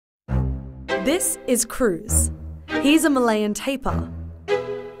This is Kruze. He's a Malayan tapir.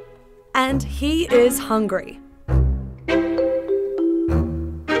 And he is hungry.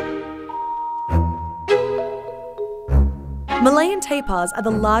 Malayan tapirs are the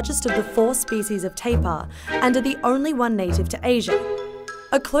largest of the 4 species of tapir and are the only one native to Asia.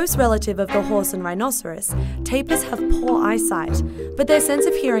 A close relative of the horse and rhinoceros, tapirs have poor eyesight, but their sense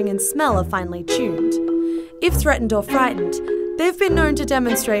of hearing and smell are finely tuned. If threatened or frightened, they've been known to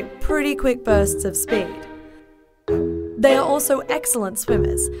demonstrate pretty quick bursts of speed. They are also excellent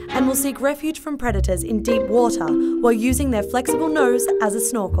swimmers and will seek refuge from predators in deep water while using their flexible nose as a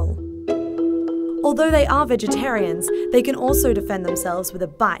snorkel. Although they are vegetarians, they can also defend themselves with a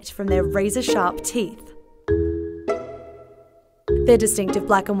bite from their razor-sharp teeth. Their distinctive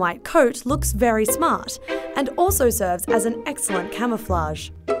black and white coat looks very smart and also serves as an excellent camouflage.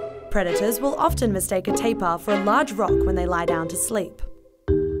 Predators will often mistake a tapir for a large rock when they lie down to sleep.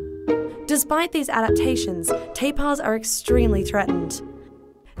 Despite these adaptations, tapirs are extremely threatened.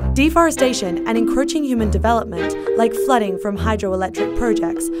 Deforestation and encroaching human development, like flooding from hydroelectric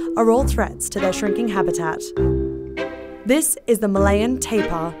projects, are all threats to their shrinking habitat. This is the Malayan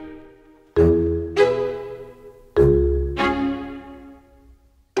tapir.